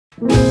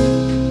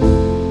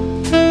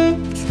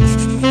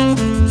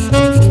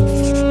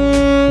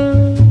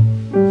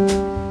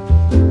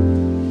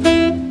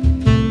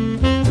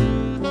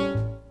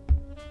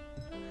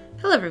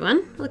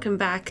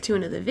back to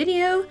another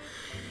video.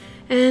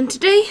 And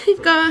today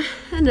we've got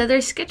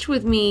another Sketch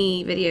With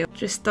Me video.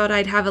 Just thought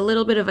I'd have a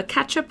little bit of a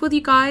catch up with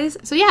you guys.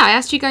 So yeah, I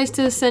asked you guys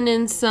to send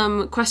in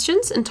some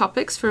questions and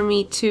topics for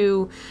me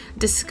to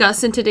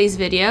discuss in today's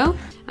video.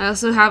 I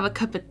also have a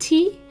cup of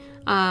tea.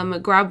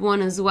 Grab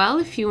one as well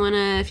if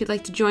you'd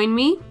like to join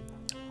me.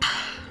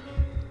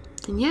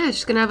 And yeah,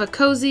 just gonna have a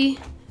cozy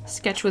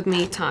Sketch With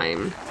Me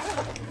time.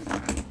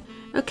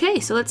 Okay,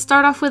 so let's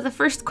start off with the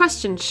first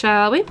question,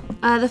 shall we?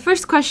 The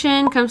first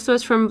question comes to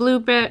us from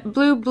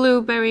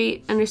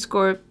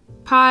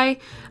blueberry_pie.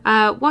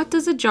 What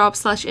does a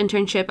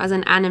job/internship as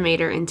an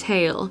animator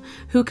entail?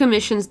 Who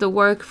commissions the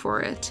work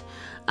for it?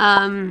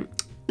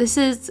 This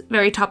is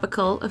very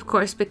topical, of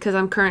course, because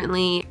I'm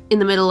currently in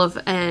the middle of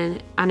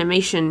an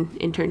animation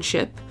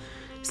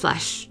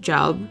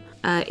internship/job.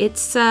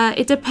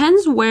 It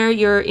depends where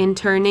you're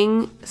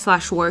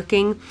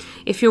interning/working.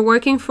 If you're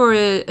working for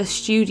a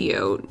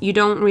studio, you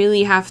don't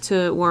really have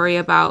to worry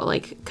about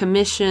like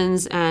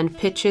commissions and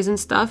pitches and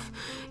stuff.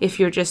 If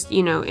you're just,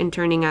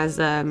 interning as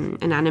an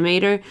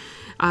animator,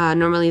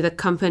 normally the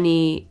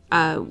company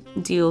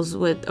deals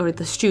with, or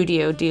the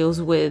studio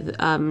deals with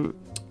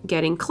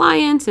getting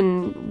clients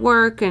and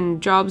work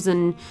and jobs,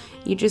 and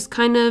you just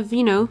kind of,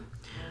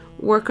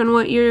 work on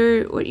what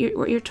you're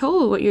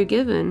told, what you're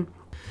given.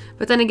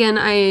 But then again,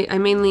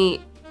 I'm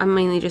mainly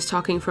just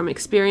talking from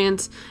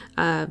experience,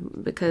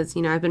 because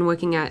I've been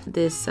working at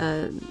this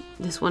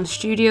one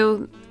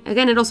studio.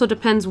 Again, it also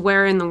depends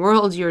where in the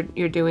world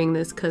you're doing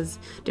this, because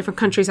different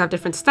countries have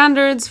different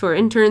standards for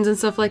interns and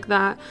stuff like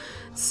that.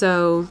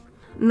 So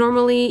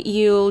normally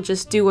you'll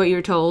just do what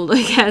you're told,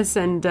 I guess,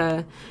 and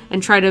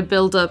try to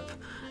build up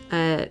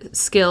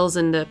skills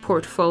and a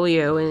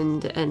portfolio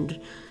and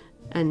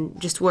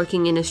just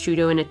working in a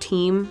studio in a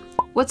team.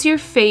 What's your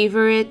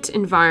favorite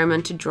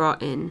environment to draw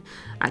in?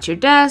 At your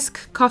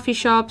desk, coffee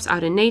shops,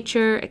 out in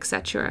nature,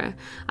 etc.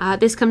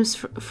 This comes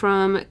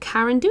from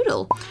Karen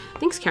Doodle.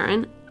 Thanks,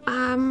 Karen.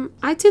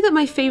 I'd say that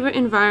my favorite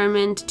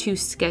environment to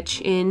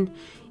sketch in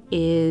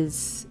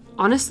is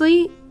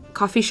honestly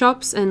coffee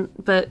shops,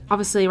 but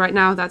obviously right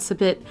now that's a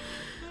bit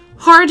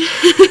hard.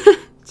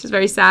 It's just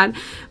very sad.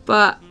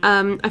 But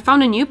I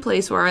found a new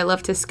place where I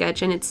love to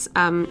sketch, and it's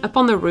up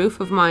on the roof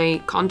of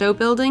my condo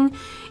building.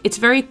 It's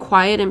very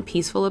quiet and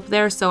peaceful up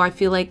there, so I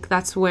feel like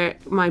that's where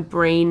my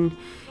brain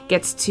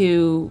gets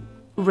to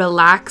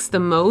relax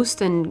the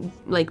most and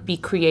like be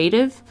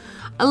creative.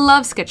 I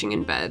love sketching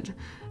in bed.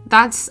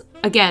 I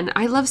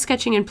love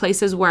sketching in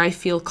places where I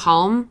feel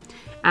calm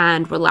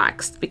and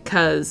relaxed,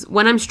 because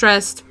when I'm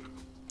stressed,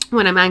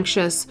 when I'm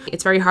anxious,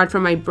 it's very hard for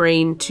my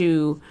brain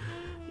to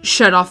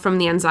shut off from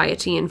the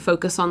anxiety and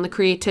focus on the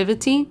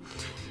creativity.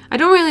 I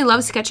don't really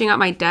love sketching at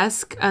my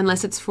desk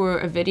unless it's for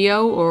a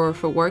video or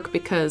for work,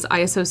 because I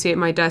associate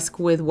my desk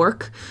with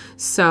work,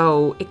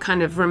 so it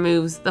kind of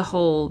removes the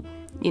whole,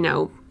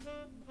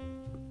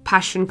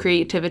 passion,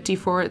 creativity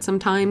for it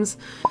sometimes.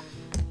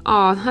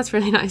 Oh, that's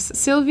really nice.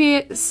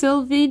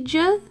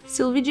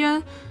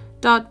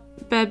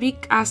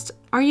 Sylvija.Babik asked,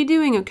 "Are you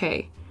doing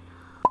okay?"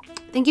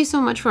 Thank you so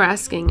much for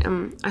asking.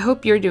 I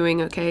hope you're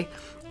doing okay.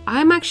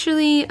 I'm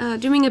actually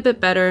doing a bit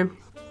better.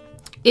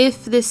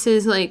 If this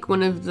is like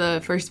one of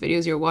the first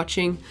videos you're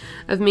watching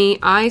of me,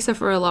 I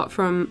suffer a lot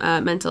from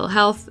mental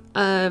health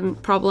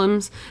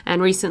problems,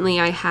 and recently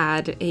I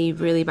had a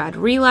really bad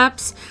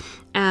relapse,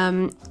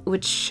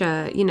 which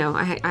I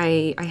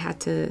had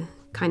to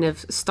kind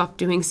of stop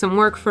doing some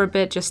work for a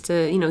bit just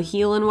to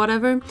heal and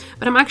whatever.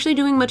 But I'm actually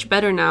doing much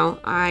better now.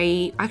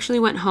 I actually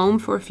went home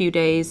for a few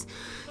days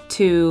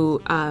to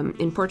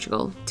in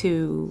Portugal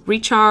to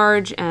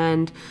recharge,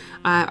 and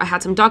I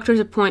had some doctor's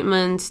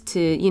appointments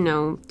to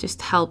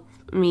just help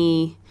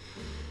me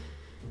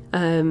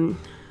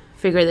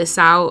figure this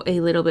out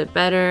a little bit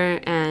better,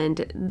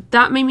 and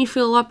that made me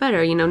feel a lot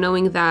better,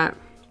 knowing that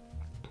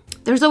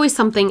there's always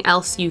something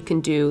else you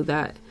can do,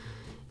 that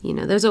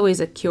there's always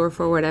a cure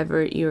for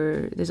whatever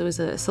there's always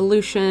a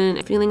solution.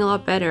 I'm feeling a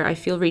lot better. I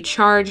feel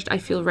recharged. I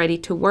feel ready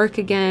to work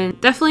again.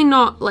 Definitely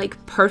not like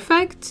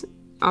perfect.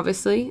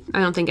 Obviously, I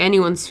don't think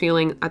anyone's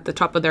feeling at the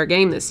top of their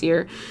game this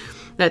year.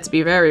 Let's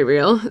be very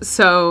real.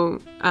 So,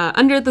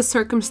 under the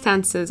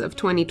circumstances of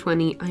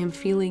 2020, I am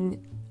feeling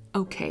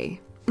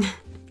okay.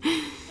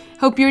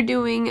 Hope you're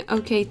doing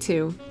okay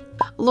too.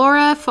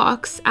 Laura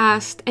Fox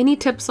asked, any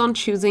tips on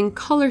choosing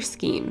color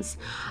schemes?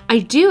 I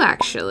do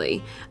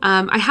actually.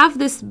 I have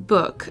this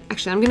book.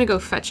 Actually, I'm gonna go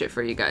fetch it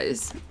for you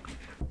guys.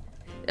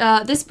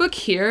 This book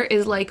here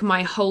is like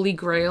my holy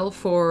grail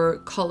for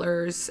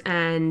colors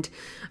and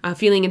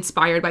feeling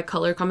inspired by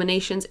color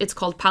combinations. It's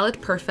called Palette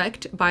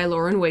Perfect by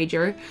Lauren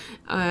Wager,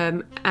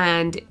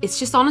 and it's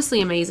just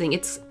honestly amazing.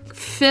 It's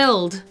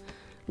filled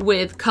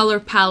with color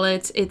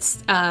palettes.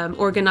 It's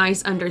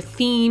organized under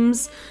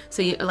themes.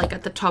 So you, like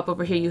at the top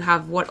over here, you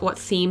have what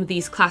theme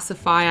these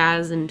classify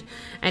as, and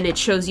it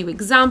shows you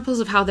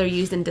examples of how they're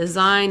used in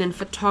design and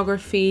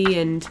photography,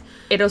 and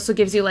it also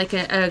gives you like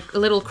a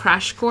little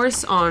crash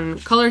course on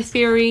color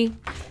theory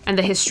and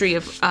the history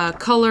of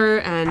color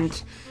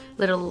and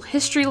little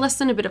history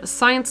lesson, a bit of a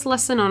science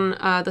lesson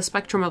on the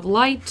spectrum of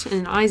light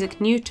and Isaac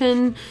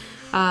Newton,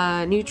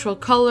 neutral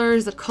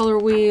colors, the color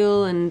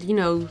wheel, and, you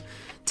know,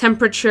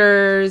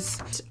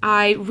 temperatures.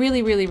 I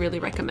really, really, really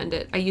recommend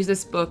it. I use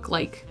this book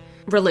like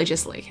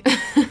religiously.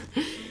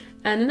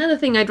 And another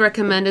thing I'd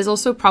recommend is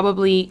also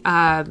probably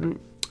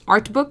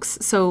art books.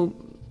 So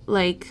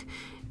like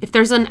if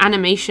there's an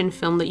animation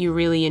film that you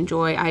really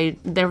enjoy,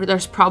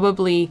 there's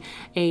probably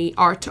a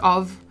art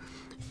of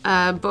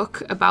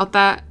book about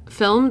that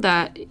film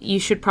that you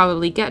should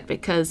probably get,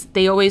 because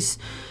they always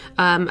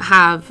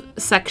have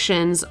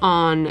sections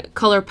on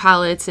color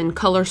palettes and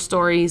color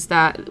stories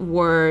that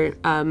were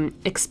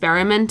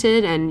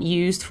experimented and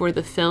used for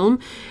the film.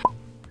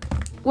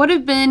 What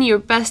have been your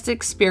best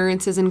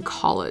experiences in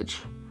college?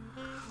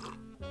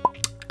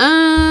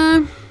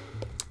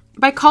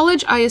 By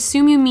college, I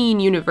assume you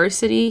mean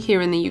university here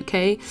in the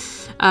UK.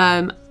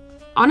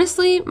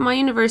 Honestly, my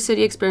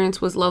university experience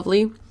was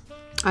lovely.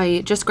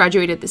 I just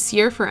graduated this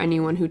year, for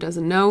anyone who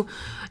doesn't know.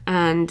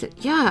 And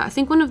yeah, I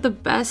think one of the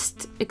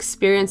best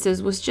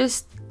experiences was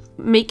just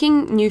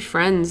making new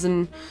friends.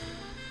 And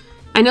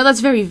I know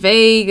that's very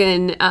vague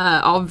and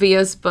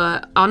obvious,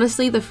 but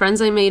honestly, the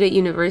friends I made at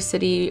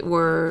university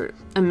were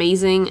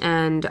amazing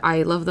and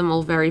I love them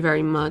all very,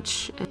 very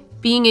much.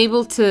 Being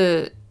able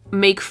to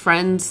make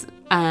friends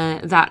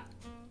that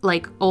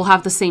like all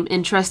have the same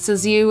interests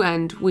as you,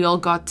 and we all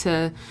got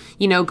to,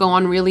 you know, go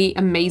on really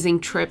amazing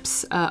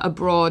trips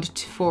abroad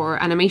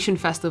for animation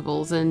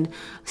festivals and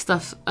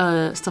stuff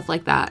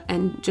like that,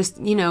 and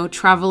just, you know,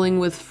 traveling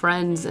with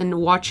friends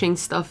and watching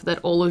stuff that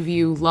all of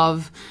you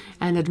love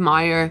and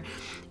admire.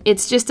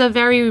 It's just a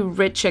very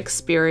rich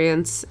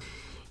experience.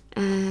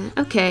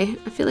 Okay,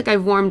 I feel like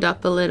I've warmed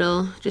up a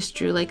little. Just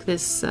drew like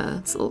this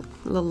little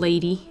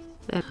lady.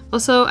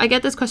 Also, I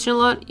get this question a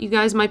lot. You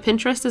guys, my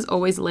Pinterest is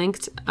always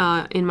linked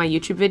in my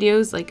YouTube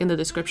videos, like in the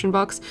description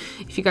box.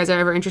 If you guys are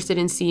ever interested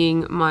in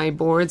seeing my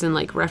boards and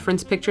like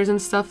reference pictures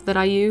and stuff that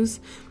I use,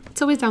 it's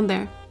always down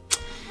there.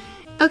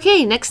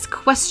 Okay, next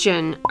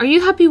question. Are you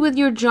happy with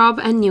your job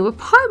and new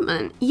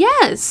apartment?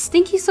 Yes,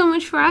 thank you so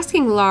much for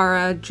asking,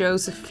 Lara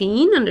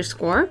Josephine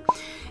 _.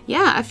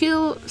 Yeah, I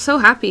feel so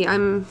happy.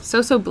 I'm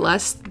so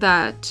blessed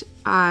that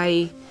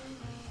I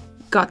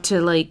got to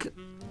like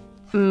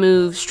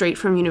move straight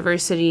from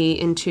university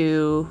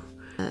into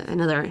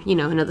another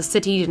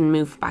city, didn't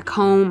move back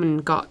home,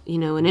 and got, you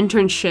know, an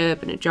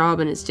internship and a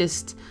job, and it's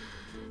just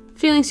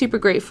feeling super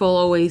grateful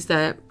always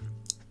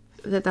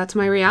that's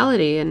my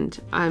reality, and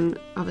I'm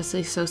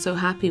obviously so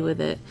happy with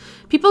it.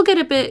 People get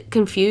a bit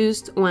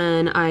confused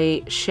when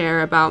I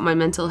share about my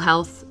mental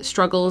health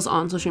struggles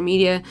on social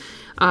media.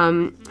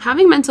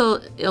 Having mental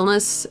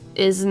illness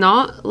is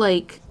not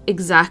like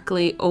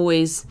exactly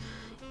always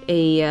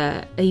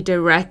a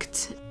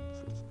direct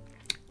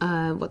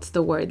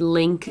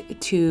link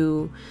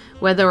to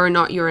whether or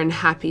not you're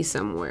unhappy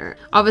somewhere.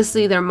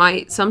 Obviously there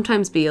might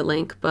sometimes be a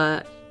link,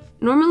 but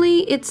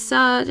normally it's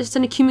just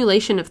an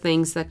accumulation of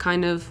things that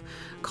kind of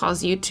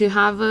cause you to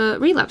have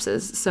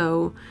relapses.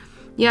 So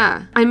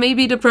yeah, I may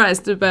be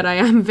depressed, but I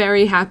am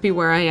very happy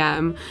where I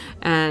am,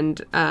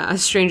 and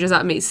as strange as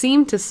that may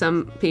seem to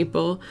some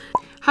people.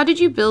 How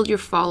did you build your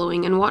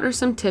following, and what are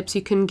some tips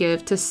you can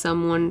give to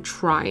someone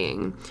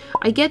trying?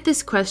 I get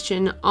this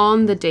question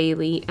on the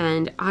daily,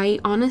 and I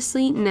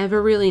honestly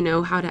never really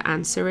know how to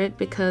answer it,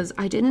 because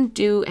I didn't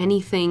do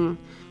anything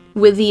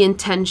with the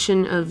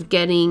intention of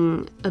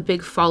getting a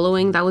big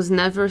following. That was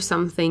never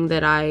something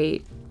that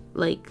I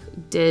like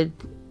did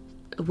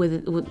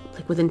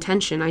with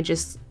intention. I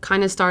just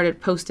kind of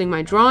started posting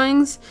my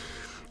drawings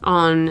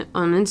on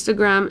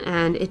Instagram,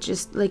 and it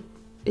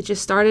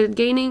just started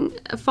gaining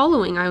a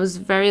following. I was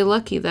very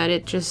lucky that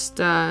it just,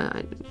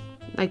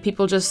 like,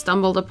 people just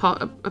stumbled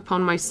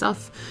upon my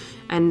stuff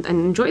and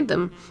enjoyed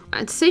them.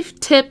 I'd say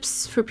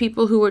tips for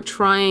people who are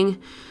trying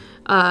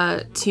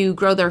to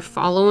grow their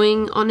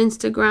following on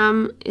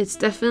Instagram, it's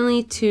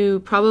definitely to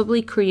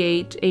probably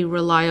create a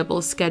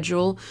reliable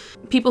schedule.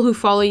 People who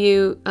follow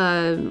you,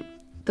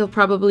 they'll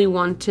probably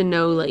want to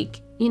know, like,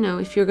 you know,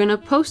 if you're gonna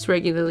post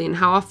regularly and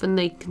how often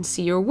they can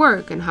see your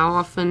work and how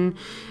often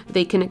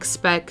they can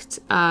expect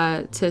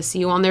to see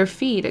you on their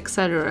feed,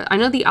 etc. I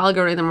know the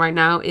algorithm right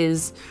now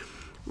is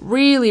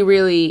really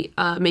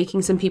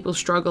making some people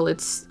struggle.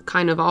 It's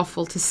kind of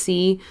awful to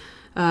see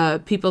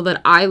people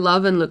that I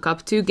love and look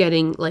up to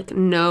getting like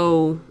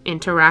no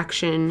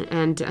interaction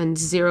and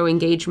zero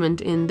engagement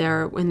in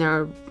their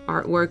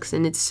artworks,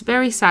 and it's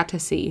very sad to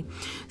see.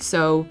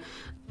 So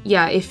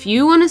yeah, if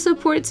you want to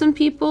support some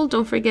people,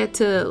 don't forget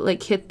to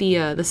like hit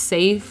the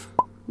save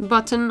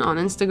button on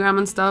Instagram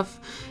and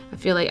stuff. I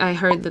feel like I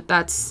heard that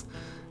that's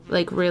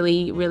like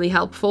really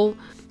helpful.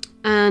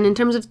 And in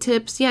terms of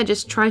tips, yeah,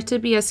 just try to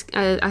be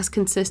as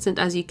consistent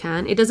as you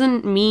can. It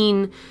doesn't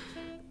mean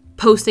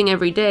posting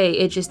every day.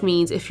 It just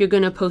means if you're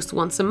going to post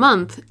once a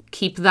month,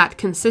 keep that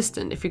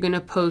consistent. If you're going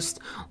to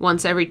post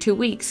once every 2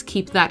 weeks,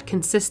 keep that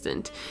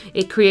consistent.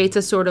 It creates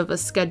a sort of a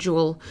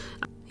schedule.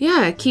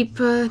 Yeah,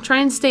 try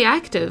and stay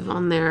active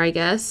on there, I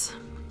guess.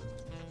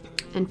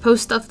 and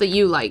post stuff that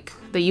you like,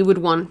 that you would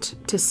want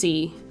to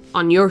see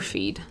on your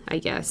feed, I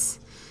guess,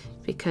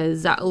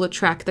 because that will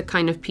attract the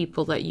kind of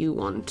people that you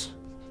want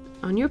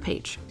on your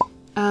page.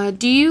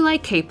 Do you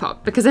like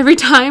K-pop? Because every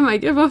time I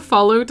give a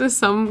follow to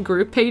some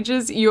group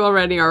pages, you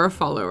already are a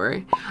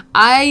follower.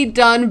 I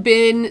done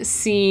been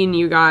seen,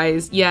 you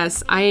guys.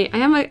 Yes,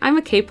 I'm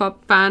a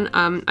K-pop fan.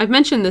 I've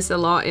mentioned this a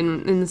lot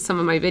in some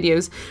of my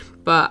videos,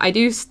 but I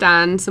do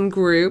stan some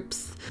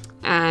groups,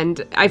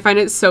 and I find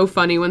it so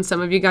funny when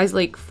some of you guys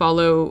like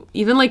follow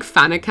even like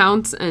fan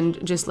accounts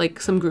and just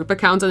like some group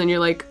accounts, and then you're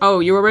like,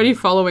 oh, you're already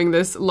following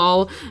this,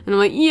 lol. And I'm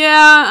like,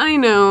 yeah, I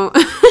know.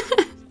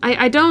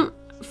 I don't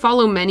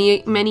follow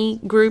many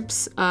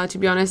groups, to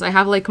be honest. I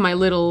have like my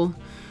little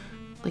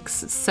like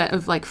set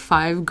of like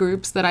 5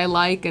 groups that I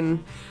like,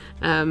 and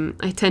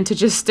I tend to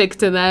just stick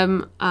to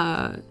them.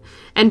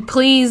 And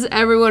please,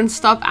 everyone,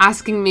 stop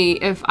asking me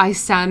if I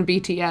stan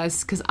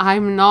BTS, because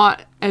I'm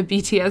not a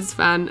BTS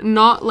fan.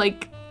 Not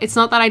like, it's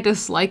not that I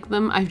dislike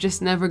them, I've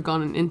just never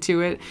gone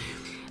into it.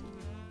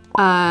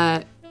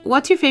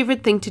 What's your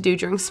favorite thing to do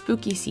during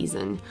spooky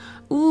season?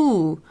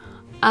 Ooh,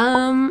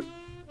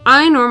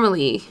 I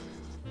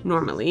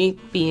normally,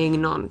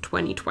 being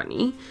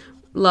non-2020,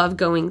 love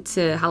going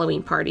to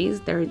Halloween parties.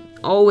 They're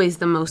always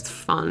the most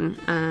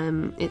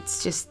fun.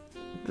 It's just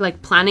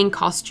like planning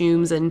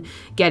costumes and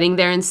getting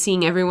there and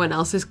seeing everyone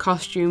else's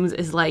costumes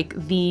is like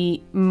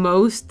the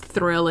most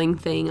thrilling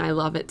thing. I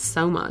love it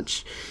so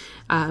much.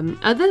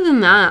 Other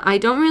than that, I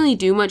don't really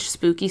do much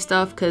spooky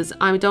stuff because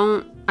I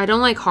don't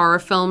like horror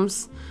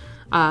films.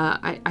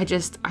 I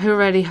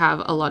already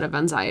have a lot of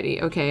anxiety.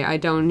 Okay, I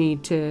don't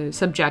need to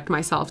subject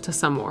myself to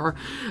some more.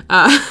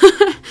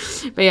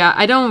 But yeah,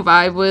 I don't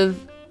vibe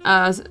with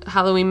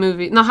Halloween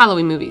movies, not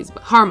Halloween movies,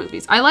 but horror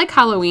movies. I like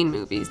Halloween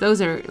movies. Those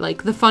are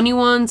like the funny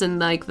ones, and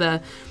like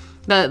the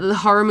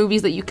horror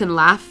movies that you can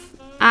laugh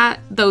at.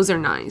 Those are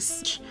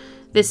nice.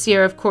 This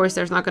year, of course,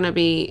 there's not going to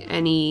be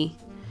any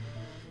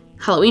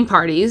Halloween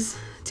parties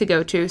to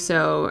go to,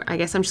 so I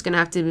guess I'm just gonna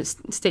have to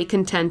stay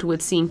content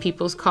with seeing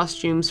people's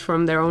costumes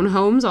from their own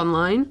homes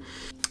online,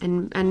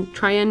 and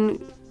try and,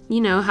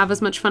 you know, have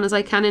as much fun as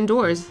I can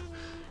indoors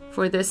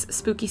for this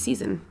spooky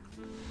season.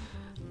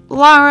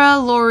 Lara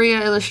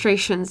Loria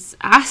Illustrations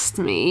asked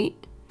me,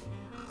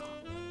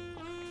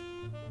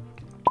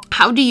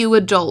 how do you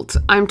adult?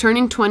 I'm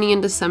turning 20 in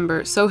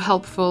December, so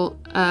helpful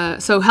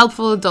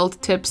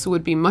adult tips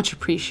would be much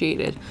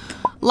appreciated.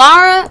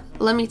 Lara,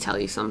 let me tell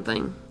you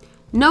something.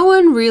 No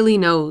one really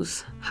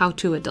knows how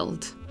to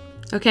adult,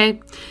 okay?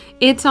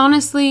 It's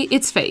honestly,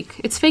 it's fake.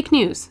 It's fake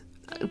news.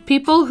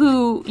 People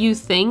who you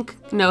think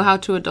know how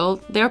to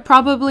adult, they're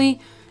probably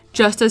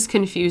just as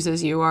confused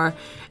as you are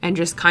and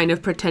just kind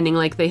of pretending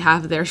like they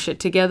have their shit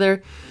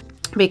together.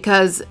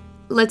 Because,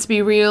 let's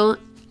be real,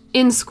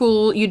 in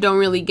school you don't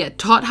really get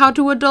taught how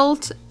to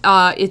adult.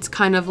 It's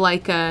kind of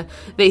like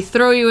they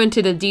throw you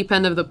into the deep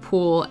end of the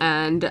pool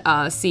and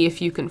see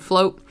if you can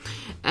float.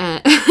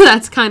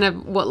 That's kind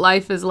of what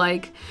life is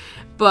like.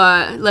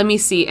 But let me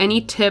see,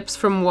 any tips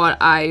from what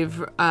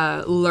I've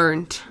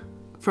learned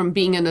from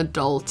being an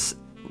adult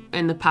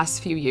in the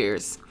past few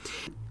years.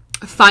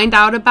 Find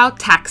out about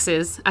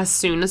taxes as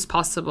soon as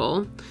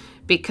possible,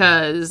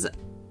 because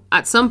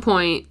at some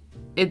point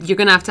you're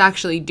gonna have to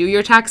actually do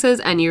your taxes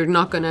and you're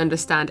not gonna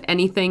understand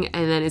anything,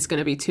 and then it's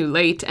gonna be too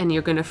late and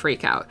you're gonna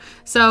freak out.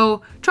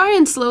 So try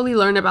and slowly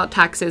learn about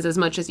taxes as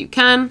much as you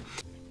can.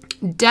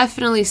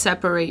 Definitely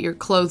separate your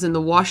clothes in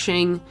the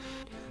washing.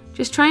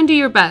 Just try and do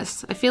your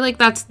best. I feel like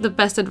that's the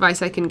best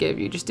advice I can give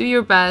you. Just do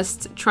your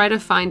best. Try to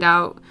find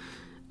out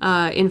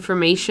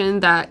information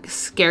that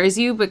scares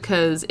you,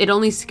 because it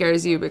only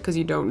scares you because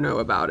you don't know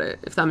about it,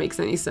 if that makes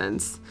any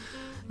sense.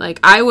 Like,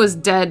 I was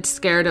dead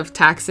scared of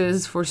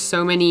taxes for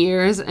so many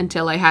years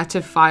until I had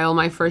to file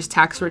my first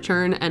tax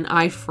return, and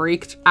I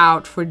freaked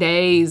out for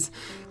days.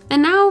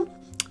 And now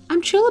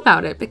I'm chill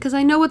about it because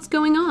I know what's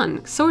going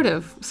on, sort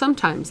of,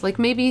 sometimes, like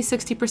maybe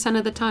 60%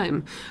 of the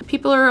time.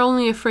 People are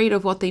only afraid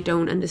of what they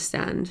don't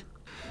understand.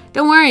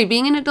 Don't worry,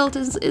 being an adult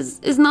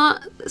is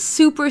not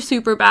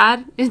super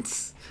bad.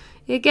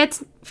 It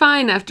gets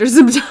fine after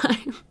some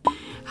time.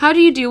 How do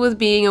you deal with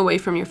being away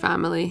from your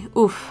family?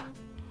 Oof.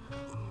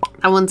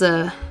 That one's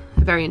a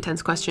very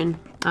intense question,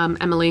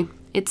 Emily.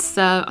 It's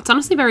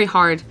honestly very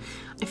hard.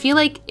 I feel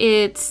like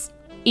it's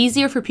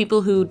easier for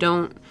people who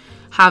don't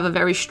have a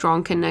very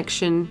strong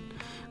connection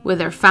with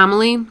their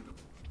family,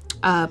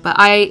 but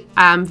I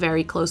am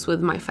very close with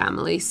my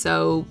family,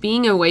 so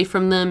being away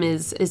from them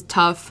is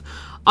tough.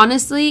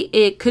 Honestly,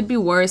 it could be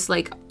worse.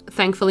 Like,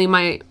 thankfully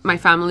my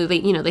family,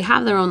 they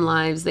have their own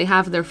lives, they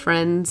have their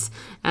friends,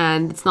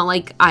 and it's not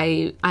like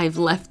I've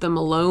left them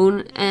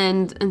alone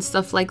and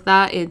stuff like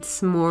that.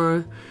 It's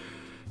more,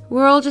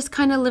 we're all just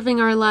kind of living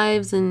our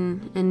lives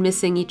and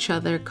missing each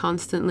other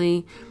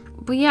constantly.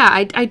 But yeah,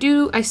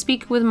 I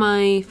speak with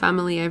my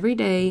family every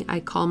day. I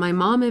call my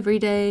mom every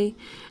day,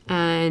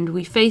 and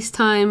we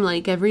FaceTime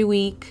like every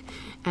week,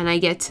 and I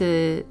get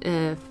to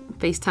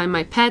FaceTime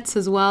my pets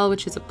as well,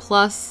 which is a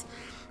plus.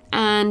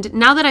 And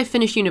now that I've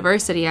finished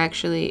university,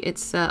 actually,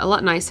 it's a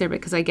lot nicer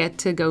because I get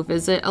to go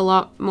visit a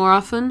lot more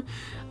often.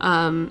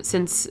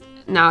 Since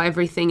now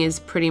everything is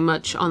pretty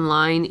much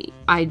online.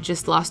 I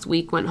just last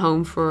week went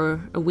home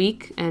for a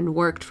week and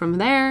worked from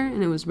there,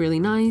 and it was really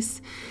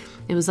nice.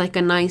 It was like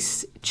a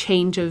nice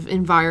change of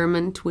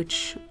environment,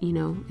 which, you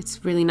know,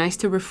 it's really nice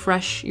to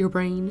refresh your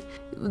brain.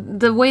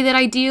 The way that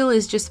I deal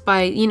is just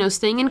by, you know,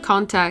 staying in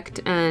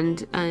contact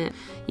and,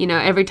 you know,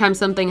 every time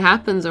something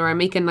happens or I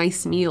make a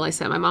nice meal, I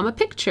send my mom a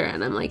picture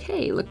and I'm like,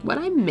 hey, look what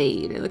I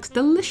made. It looks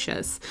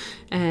delicious.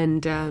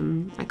 And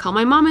I call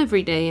my mom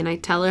every day and I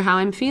tell her how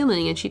I'm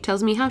feeling and she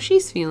tells me how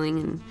she's feeling.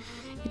 And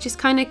it just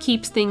kind of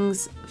keeps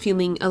things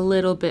feeling a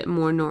little bit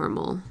more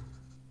normal.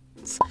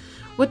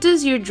 What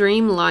does your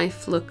dream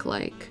life look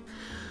like?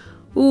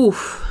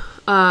 Oof.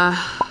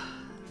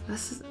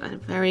 This is a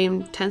very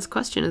intense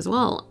question as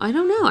well. I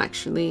don't know,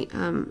 actually.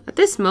 At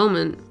this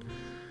moment,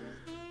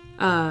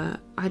 I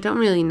don't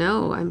really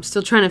know. I'm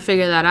still trying to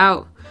figure that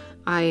out.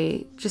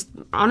 I just,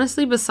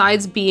 honestly,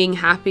 besides being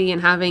happy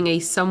and having a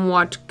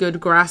somewhat good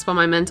grasp on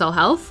my mental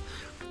health,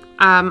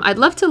 I'd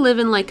love to live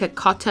in like a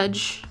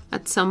cottage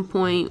at some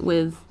point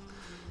with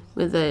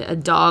a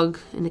dog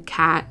and a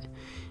cat.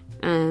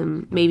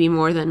 Maybe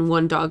more than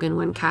one dog and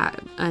one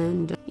cat.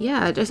 And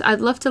yeah,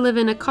 I'd love to live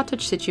in a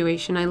cottage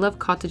situation. I love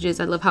cottages.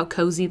 I love how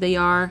cozy they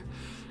are.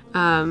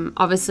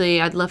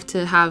 Obviously, I'd love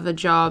to have a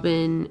job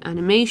in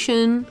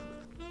animation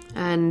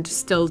and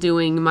still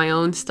doing my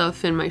own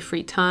stuff in my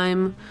free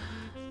time,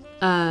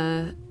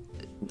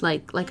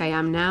 like I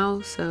am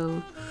now.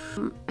 So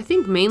I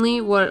think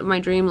mainly what my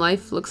dream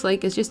life looks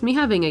like is just me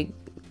having a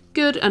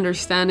good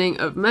understanding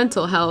of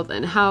mental health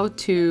and how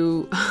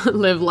to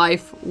live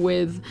life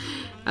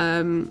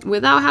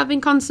without having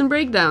constant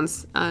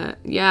breakdowns.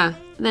 Yeah.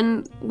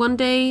 Then one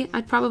day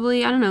I'd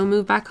probably, I don't know,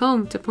 move back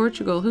home to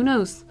Portugal. Who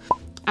knows?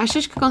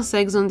 Achas que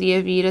consegues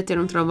dia vir a ter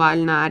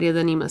trabalho na área de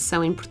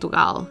animação em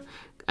Portugal?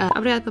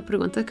 Obrigada pela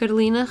pergunta,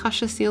 Carolina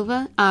Rocha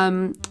Silva.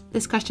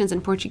 This question's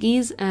in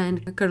Portuguese,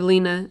 and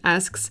Carolina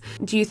asks,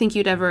 do you think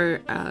you'd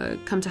ever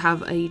come to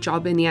have a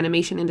job in the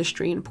animation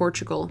industry in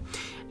Portugal?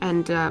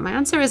 And my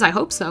answer is I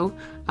hope so.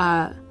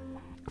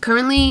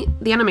 Currently,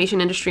 the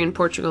animation industry in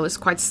Portugal is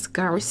quite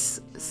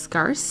scarce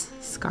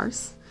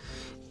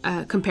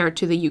compared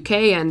to the UK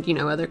and, you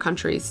know, other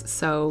countries.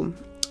 So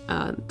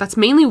that's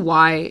mainly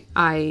why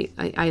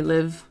I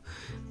live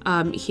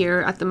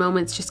here at the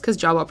moment. It's just because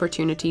job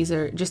opportunities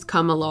are just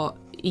come a lot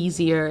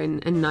easier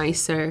and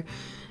nicer,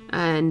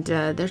 and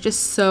there's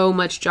just so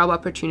much job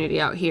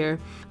opportunity out here.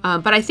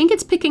 But I think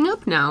it's picking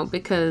up now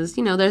because,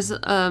 you know, there's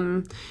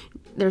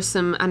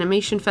some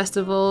animation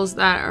festivals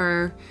that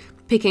are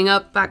picking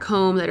up back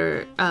home that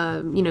are,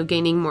 you know,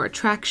 gaining more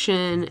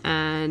attraction,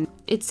 and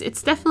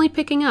it's definitely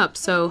picking up.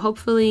 So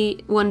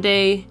hopefully one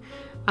day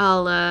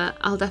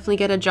I'll definitely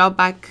get a job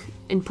back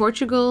in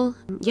Portugal.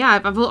 Yeah,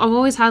 I've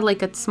always had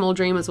like a small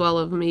dream as well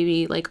of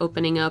maybe like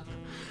opening up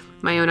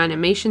my own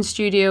animation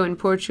studio in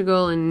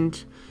Portugal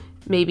and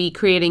maybe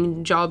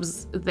creating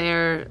jobs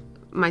there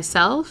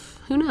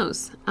myself. Who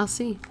knows? I'll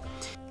see.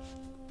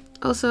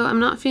 Also, I'm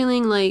not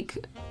feeling like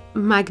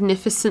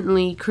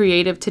magnificently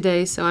creative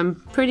today, so I'm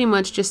pretty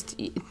much just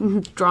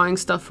drawing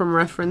stuff from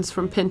reference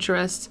from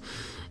Pinterest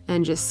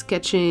and just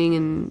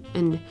sketching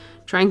and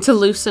trying to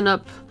loosen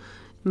up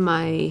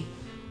my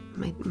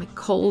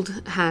cold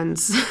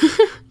hands.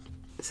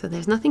 So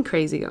there's nothing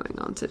crazy going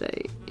on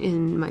today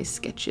in my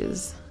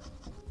sketches.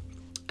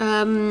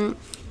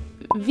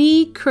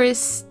 V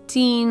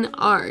Christine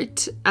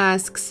Art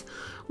asks,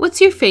 what's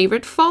your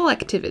favorite fall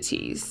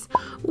activities?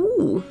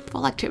 Ooh,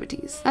 fall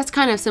activities. That's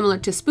kind of similar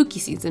to spooky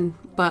season,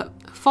 but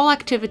fall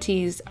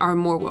activities are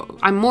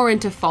I'm more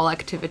into fall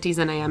activities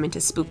than I am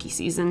into spooky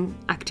season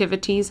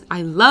activities.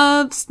 I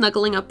love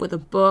snuggling up with a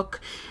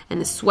book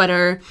and a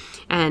sweater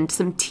and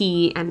some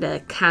tea and a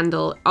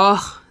candle.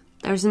 Oh,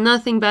 there's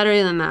nothing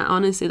better than that,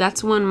 honestly.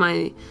 That's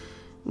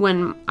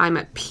when I'm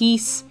at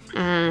peace.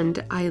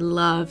 And I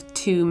love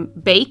to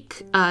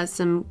bake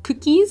some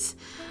cookies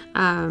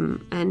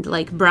and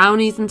like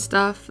brownies and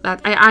stuff.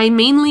 That I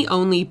mainly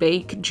only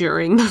bake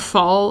during the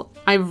fall.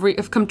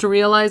 I've come to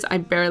realize I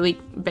barely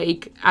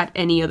bake at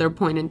any other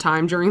point in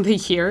time during the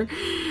year.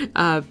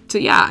 So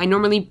yeah, I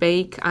normally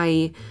bake.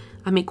 I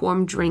make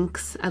warm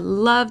drinks. I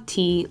love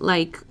tea.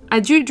 Like,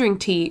 I do drink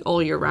tea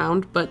all year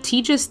round, but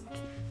tea just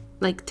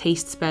like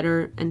tastes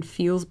better and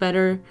feels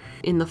better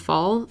in the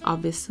fall,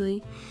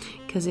 obviously,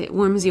 because it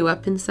warms you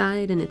up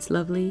inside and it's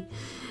lovely.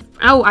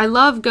 Oh, I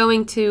love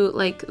going to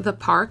like the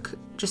park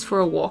just for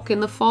a walk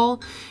in the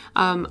fall.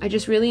 I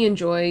just really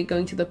enjoy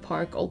going to the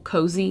park all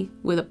cozy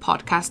with a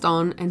podcast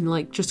on and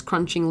like just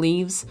crunching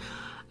leaves.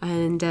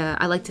 And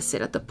I like to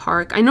sit at the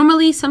park. I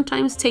normally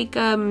sometimes take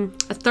a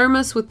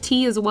thermos with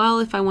tea as well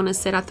if I want to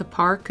sit at the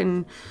park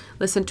and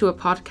listen to a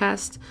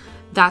podcast.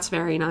 That's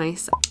very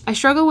nice. I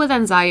struggle with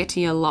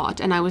anxiety a lot,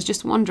 and I was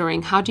just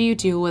wondering, how do you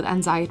deal with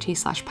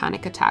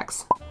anxiety/panic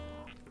attacks?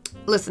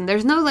 Listen,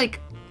 there's no like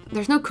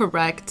there's no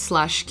correct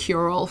slash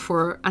cure-all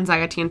for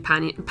anxiety and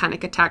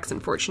panic attacks,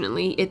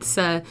 unfortunately.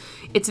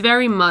 It's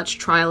very much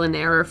trial and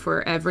error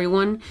for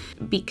everyone,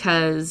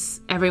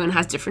 because everyone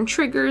has different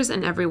triggers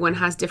and everyone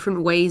has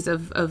different ways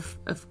of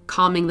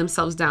calming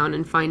themselves down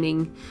and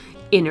finding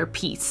inner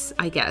peace,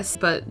 I guess.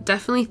 But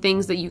definitely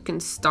things that you can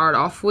start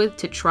off with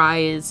to try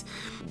is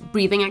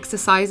breathing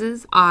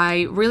exercises.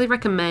 I really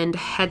recommend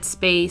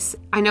Headspace.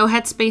 I know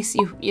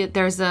Headspace,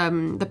 there's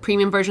the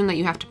premium version that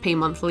you have to pay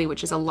monthly,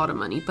 which is a lot of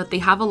money, but they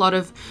have a lot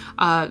of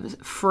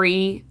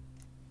free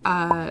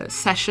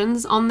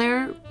sessions on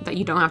there that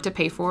you don't have to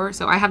pay for.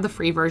 So I have the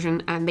free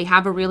version, and they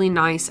have a really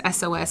nice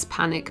SOS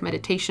panic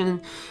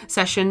meditation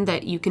session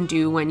that you can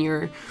do when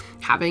you're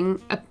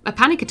having a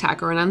panic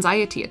attack or an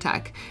anxiety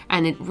attack,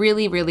 and it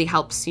really, really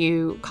helps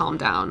you calm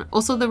down.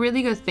 Also, the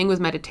really good thing with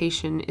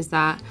meditation is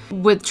that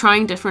with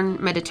trying different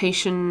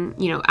meditation,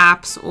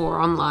 apps or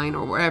online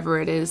or wherever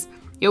it is,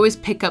 you always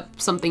pick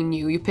up something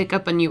new. You pick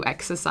up a new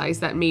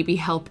exercise that maybe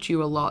helped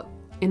you a lot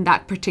in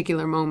that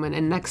particular moment,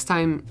 and next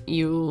time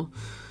you'll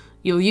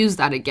use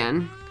that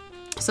again.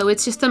 So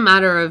it's just a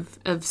matter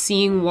of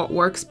seeing what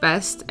works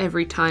best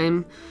every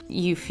time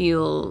you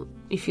feel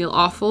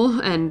awful,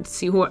 and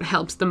see what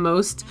helps the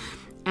most,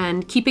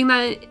 and keeping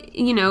that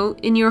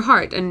in your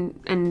heart,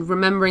 and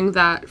remembering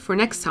that for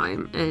next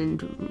time,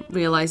 and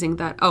realizing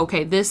that,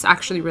 okay, this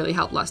actually really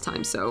helped last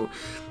time, so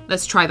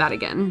let's try that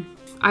again.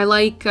 I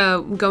like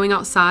going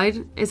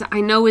outside.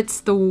 I know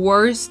it's the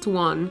worst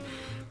one,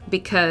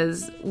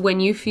 because when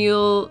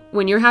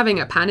you're having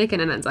a panic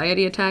and an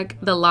anxiety attack,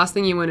 the last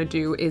thing you want to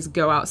do is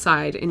go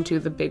outside into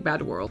the big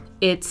bad world.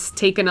 It's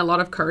taken a lot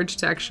of courage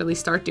to actually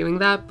start doing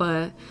that,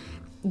 but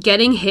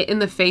getting hit in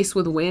the face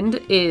with wind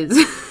is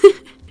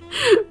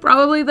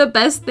probably the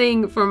best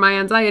thing for my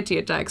anxiety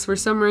attacks for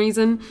some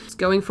reason. Just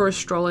going for a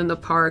stroll in the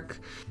park.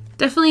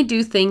 Definitely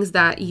do things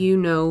that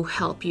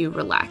help you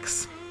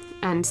relax,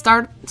 and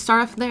start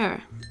off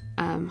there.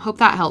 Hope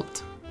that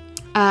helped.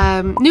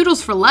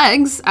 Noodles for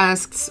Legs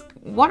asks,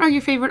 what are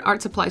your favorite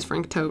art supplies for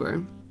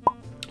Inktober?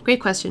 Great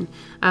question.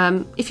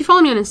 If you follow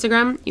me on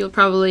Instagram, you'll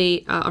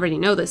probably already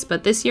know this,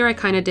 but this year I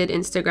kind of did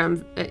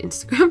Instagram.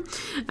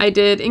 I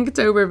did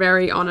Inktober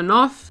very on and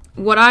off.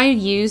 What I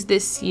used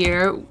this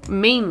year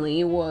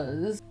mainly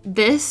was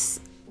this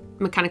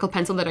mechanical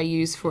pencil that I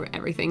use for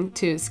everything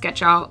to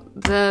sketch out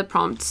the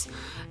prompts.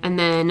 And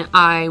then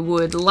I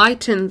would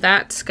lighten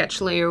that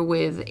sketch layer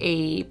with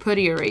a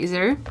putty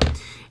eraser.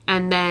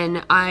 And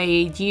then I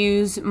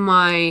use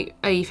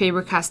a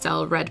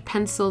Faber-Castell red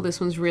pencil. This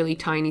one's really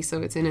tiny,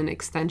 so it's in an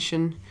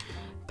extension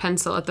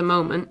pencil at the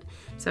moment.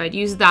 So I'd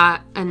use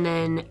that, and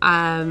then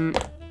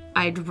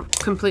I'd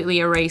completely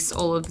erase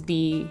all of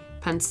the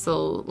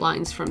pencil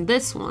lines from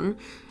this one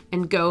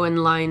and go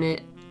and line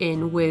it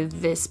in with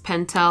this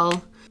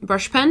Pentel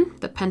brush pen,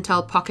 the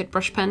Pentel Pocket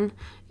Brush Pen.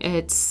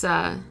 It's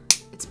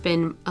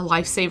been a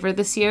lifesaver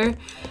this year.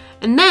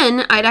 And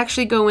then I'd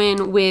actually go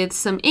in with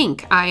some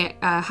ink. I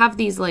have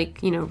these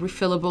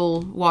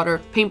refillable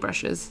water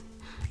paintbrushes,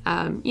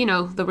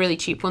 the really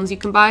cheap ones you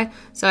can buy.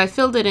 So I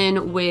filled it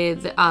in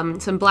with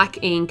some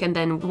black ink and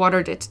then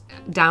watered it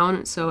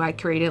down. So I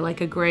created like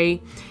a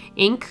gray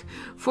ink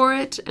for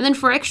it. And then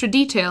for extra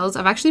details,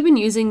 I've actually been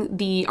using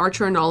the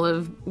Archer and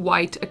Olive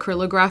white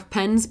Acrylograph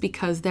pens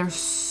because they're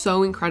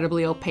so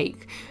incredibly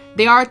opaque.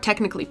 They are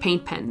technically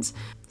paint pens.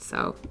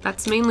 So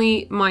that's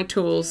mainly my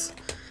tools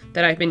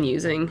that I've been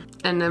using.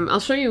 And I'll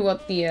show you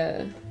what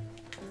the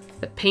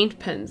paint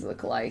pens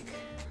look like.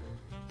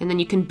 And then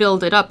you can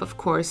build it up, of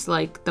course,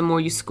 like the more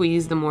you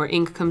squeeze, the more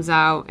ink comes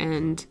out,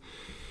 and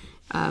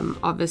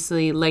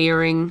obviously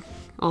layering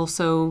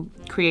also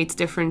creates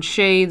different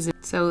shades.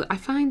 So I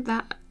find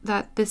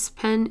that this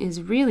pen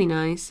is really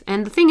nice.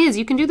 And the thing is,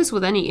 you can do this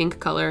with any ink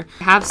color.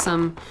 I have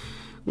some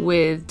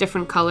with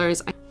different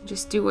colors.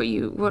 Just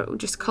do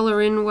just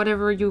color in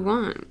whatever you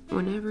want,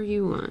 whenever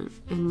you want.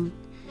 And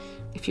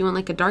if you want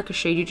like a darker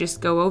shade, you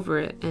just go over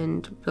it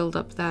and build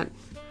up that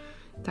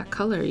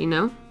color,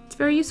 It's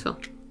very useful.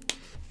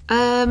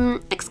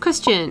 Next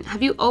question.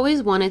 Have you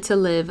always wanted to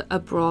live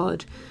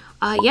abroad?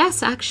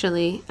 Yes,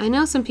 actually. I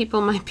know some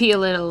people might be a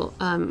little,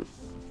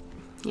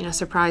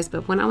 surprised,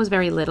 but when I was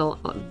very little,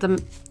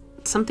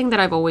 something that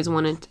I've always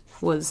wanted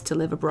was to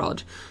live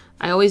abroad.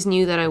 I always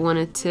knew that I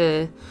wanted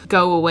to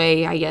go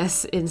away, I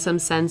guess, in some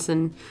sense,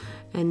 and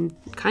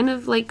kind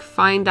of like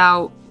find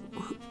out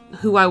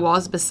who I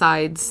was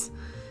besides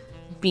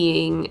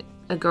being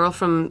a girl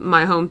from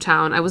my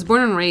hometown. I was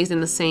born and raised in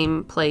the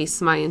same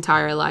place my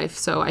entire life,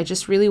 so I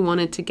just really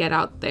wanted to get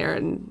out there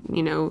and,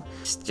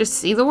 just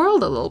see the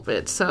world a little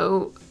bit.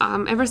 So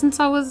ever since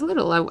I was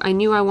little, I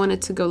knew I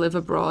wanted to go live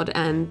abroad,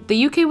 and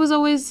the UK was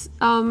always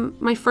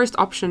my first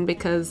option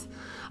because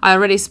I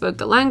already spoke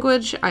the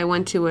language. I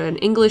went to an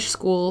English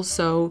school,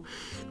 so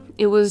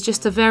it was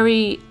just a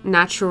very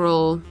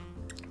natural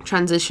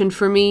transition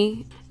for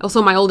me.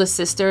 Also, my oldest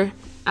sister,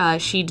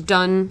 she'd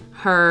done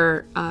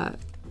her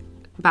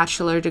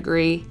bachelor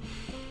degree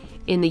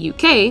in the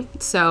UK,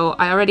 so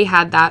I already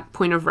had that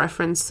point of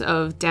reference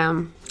of,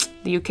 damn,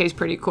 the UK is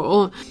pretty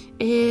cool.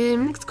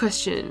 Next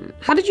question.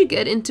 How did you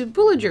get into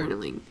bullet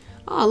journaling?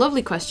 Oh,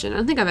 lovely question. I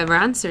don't think I've ever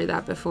answered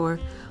that before.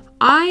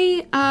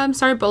 I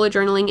started bullet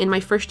journaling in my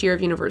first year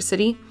of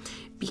university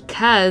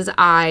because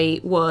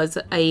I was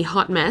a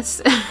hot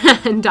mess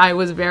and I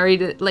was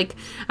very, like,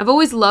 I've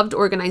always loved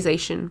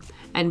organization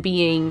and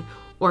being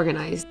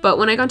organized. But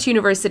when I got to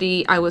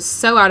university, I was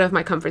so out of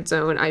my comfort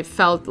zone. I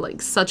felt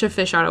like such a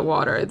fish out of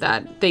water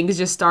that things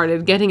just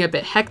started getting a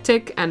bit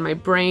hectic and my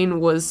brain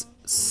was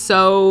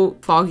so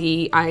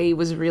foggy. I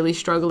was really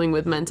struggling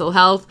with mental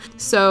health.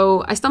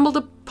 So I stumbled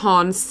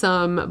upon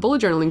some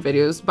bullet journaling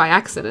videos by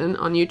accident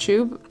on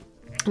YouTube.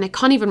 And I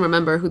can't even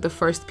remember who the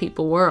first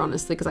people were,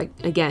 honestly, because I,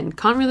 again,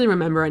 can't really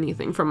remember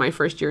anything from my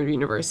first year of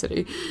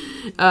university.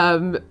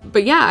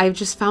 But yeah, I've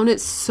just found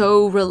it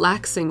so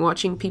relaxing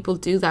watching people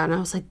do that. And I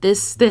was like,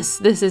 this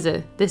is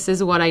it. This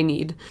is what I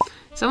need.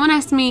 Someone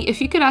asked me,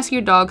 if you could ask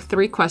your dog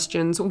 3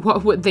 questions,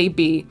 what would they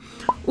be?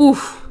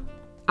 Oof,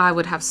 I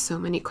would have so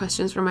many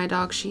questions for my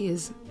dog. She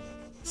is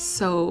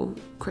so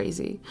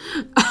crazy.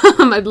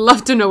 I'd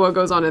love to know what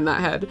goes on in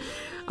that head.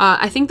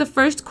 I think the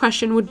first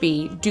question would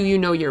be, do you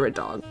know you're a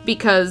dog?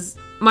 Because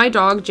my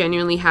dog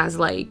genuinely has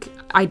like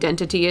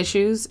identity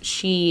issues.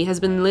 She has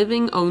been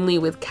living only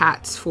with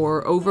cats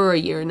for over a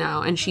year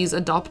now, and she's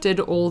adopted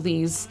all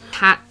these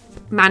cat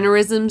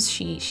mannerisms.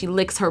 She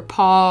licks her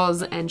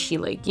paws and she,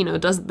 like, you know,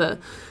 does the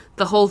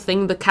whole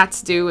thing the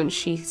cats do, and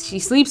she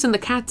sleeps in the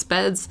cats'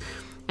 beds.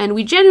 And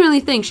we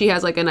genuinely think she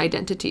has like an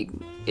identity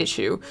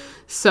issue.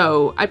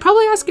 So I'd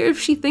probably ask her if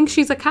she thinks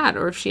she's a cat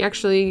or if she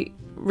actually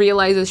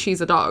realizes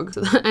she's a dog.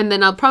 And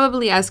then I'll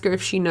probably ask her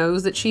if she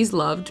knows that she's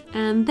loved.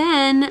 And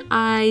then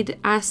I'd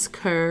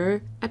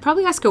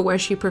probably ask her where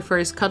she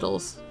prefers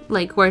cuddles,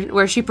 like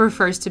where she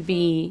prefers to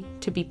be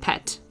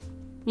pet,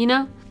 you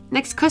know?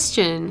 Next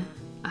question.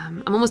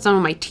 I'm almost done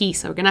with my tea,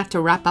 so we're gonna have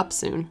to wrap up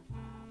soon.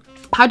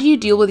 How do you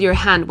deal with your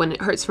hand when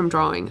it hurts from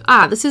drawing?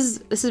 This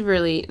is a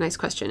really nice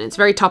question. It's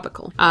very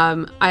topical.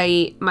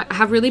 I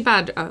have really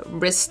bad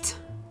wrist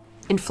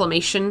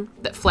inflammation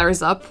that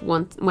flares up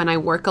when I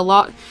work a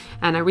lot,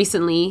 and I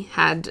recently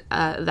had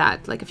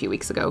that like a few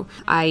weeks ago.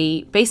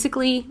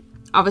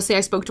 Obviously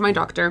I spoke to my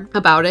doctor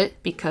about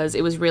it because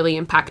it was really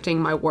impacting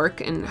my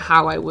work and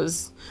how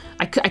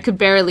I could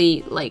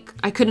barely, like,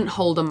 I couldn't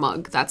hold a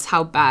mug. That's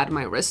how bad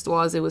my wrist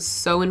was. It was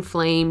so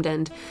inflamed,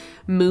 and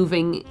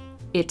moving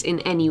it in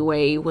any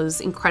way was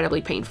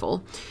incredibly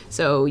painful.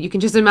 So you can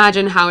just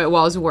imagine how it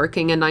was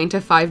working a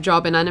 9-to-5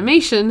 job in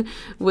animation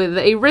with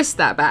a wrist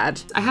that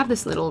bad. I have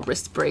this little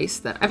wrist brace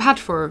that I've had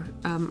for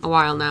a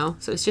while now.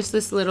 So it's just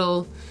this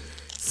little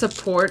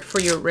support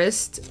for your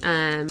wrist,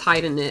 and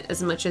tighten it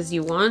as much as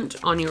you want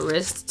on your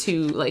wrist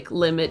to like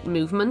limit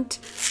movement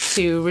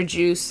to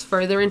reduce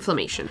further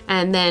inflammation.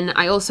 And then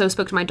I also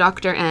spoke to my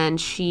doctor,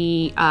 and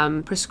she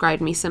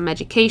prescribed me some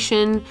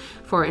medication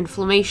for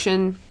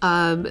inflammation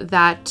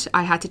that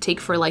I had to take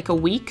for like a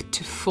week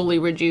to fully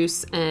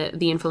reduce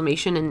the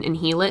inflammation and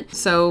heal it.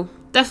 So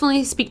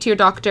definitely speak to your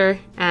doctor,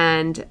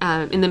 and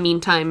in the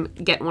meantime,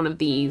 get one of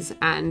these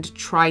and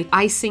try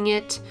icing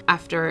it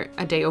after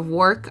a day of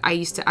work. I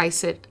used to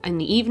ice it in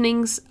the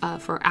evenings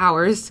for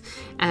hours.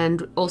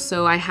 And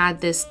also I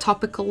had this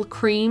topical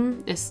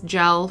cream, this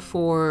gel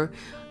for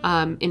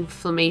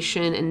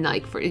inflammation, and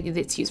like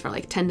it's used for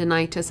like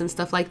tendinitis and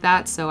stuff like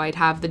that. So I'd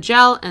have the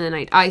gel and then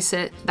I'd ice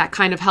it. That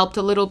kind of helped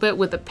a little bit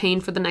with the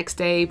pain for the next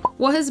day.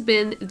 What has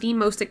been the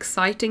most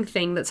exciting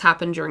thing that's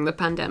happened during the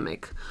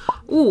pandemic?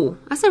 Ooh,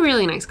 that's a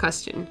really nice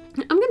question.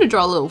 I'm gonna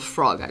draw a little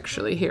frog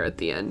actually here at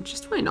the end,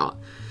 just why not?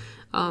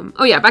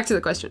 Oh yeah, back to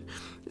the question.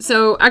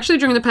 So actually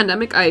during the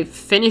pandemic, I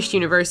finished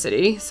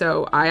university.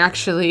 So I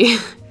actually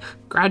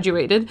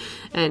graduated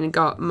and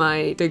got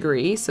my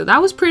degree. So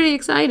that was pretty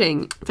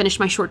exciting. Finished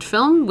my short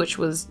film, which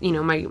was, you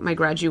know, my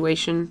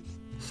graduation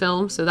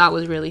film. So that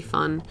was really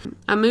fun.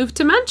 I moved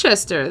to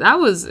Manchester. That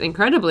was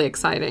incredibly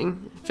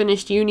exciting.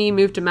 Finished uni,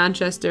 moved to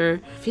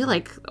Manchester. I feel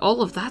like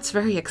all of that's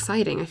very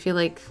exciting. I feel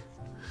like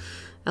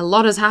a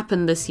lot has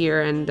happened this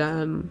year,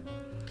 and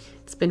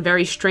it's been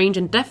very strange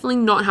and definitely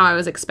not how I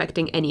was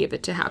expecting any of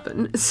it to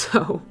happen.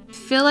 So I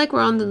feel like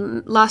we're on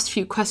the last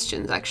few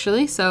questions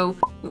actually. So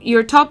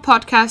your top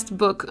podcast,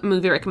 book,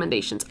 movie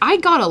recommendations. I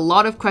got a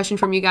lot of questions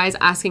from you guys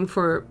asking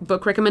for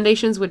book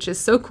recommendations, which is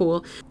so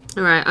cool.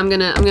 All right, I'm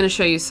gonna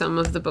show you some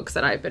of the books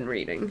that I've been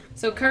reading.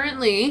 So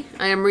currently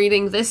I am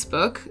reading this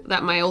book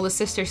that my oldest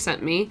sister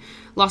sent me,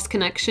 Lost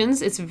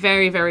Connections. It's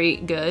very, very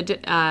good,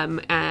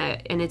 and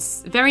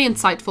it's very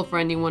insightful for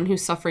anyone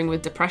who's suffering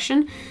with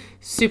depression.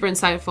 Super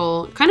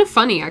insightful, kind of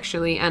funny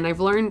actually, and I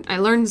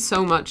learned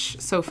so much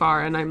so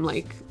far, and I'm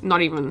like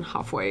not even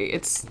halfway.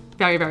 It's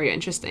very, very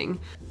interesting.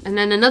 And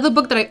then another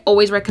book that I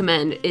always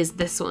recommend is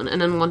this one,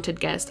 An Unwanted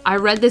Guest. I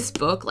read this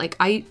book, like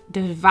I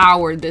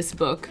devoured this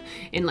book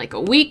in like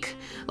a week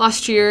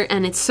last year,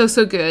 and it's so,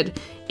 so good.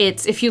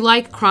 It's, if you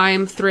like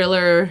crime,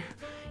 thriller,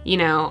 you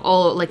know,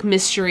 all like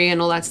mystery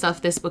and all that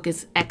stuff, this book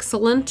is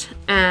excellent.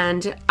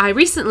 And I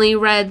recently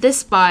read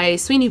this by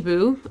Sweeny,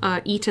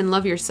 Eat and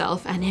Love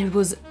Yourself, and it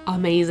was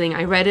amazing.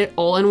 I read it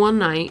all in one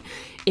night.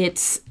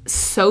 It's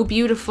so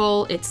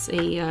beautiful. It's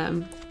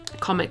a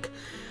comic.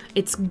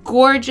 It's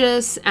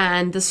gorgeous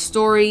and the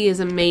story is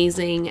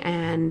amazing,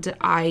 and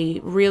I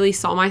really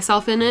saw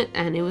myself in it,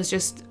 and it was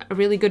just a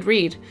really good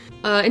read.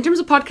 In terms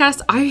of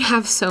podcasts, I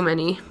have so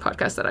many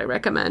podcasts that I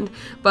recommend,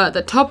 but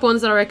the top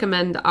ones that I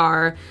recommend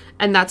are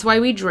And That's Why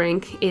We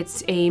Drink.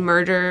 It's a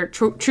murder,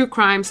 true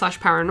crime /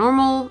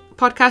 paranormal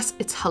podcast.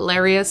 It's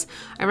hilarious.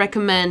 I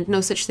recommend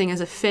No Such Thing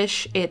as a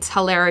Fish. It's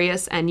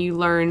hilarious and you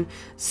learn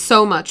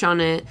so much on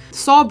it.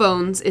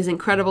 Sawbones is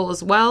incredible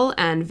as well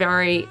and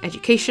very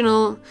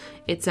educational.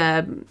 It's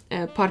a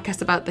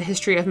podcast about the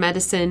history of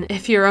medicine.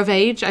 If you're of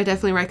age, I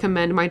definitely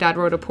recommend My Dad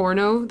Wrote a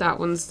Porno.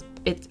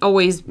 It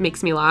always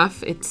makes me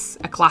laugh. It's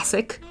a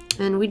classic.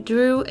 And we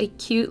drew a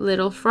cute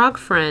little frog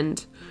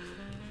friend.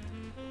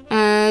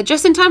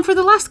 Just in time for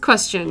the last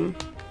question.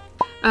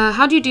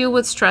 How do you deal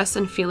with stress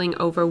and feeling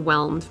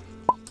overwhelmed?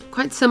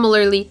 Quite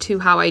similarly to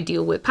how I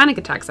deal with panic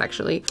attacks,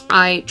 actually.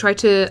 I try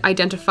to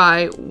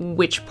identify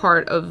which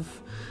part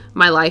of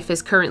my life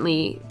is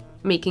currently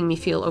making me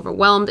feel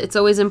overwhelmed. It's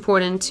always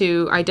important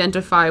to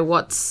identify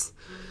what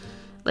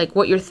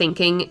you're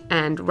thinking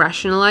and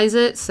rationalize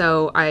it.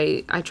 So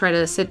I try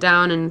to sit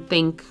down and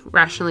think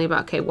rationally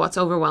about, okay, what's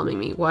overwhelming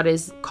me? What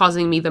is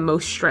causing me the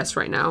most stress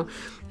right now?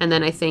 And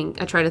then I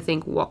try to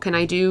think, what can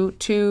I do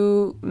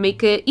to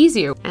make it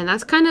easier? And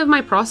that's kind of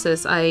my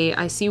process.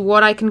 I see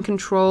what I can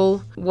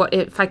control.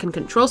 If I can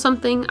control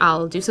something,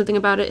 I'll do something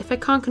about it. If I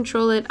can't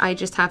control it, I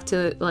just have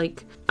to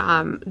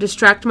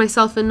distract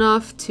myself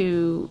enough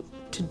to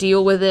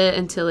deal with it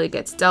until it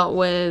gets dealt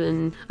with.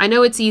 And I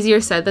know it's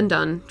easier said than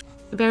done.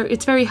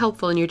 It's very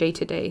helpful in your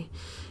day-to-day,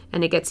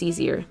 and it gets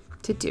easier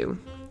to do.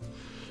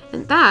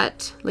 And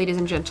that, ladies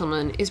and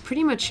gentlemen, is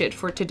pretty much it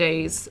for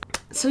today's.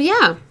 So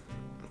yeah.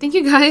 Thank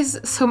you guys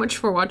so much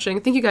for watching.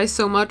 Thank you guys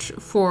so much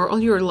for all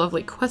your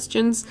lovely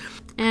questions.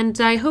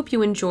 And I hope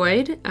you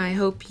enjoyed. I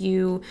hope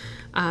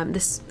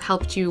this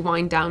helped you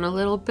wind down a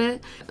little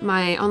bit.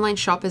 My online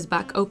shop is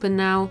back open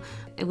now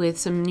with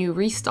some new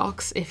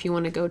restocks if you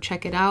want to go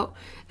check it out.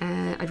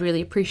 I'd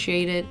really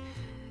appreciate it.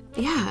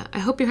 Yeah, I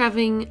hope you're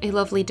having a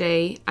lovely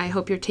day. I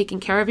hope you're taking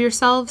care of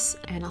yourselves,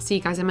 and I'll see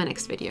you guys in my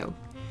next video.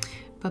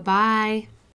 Bye-bye.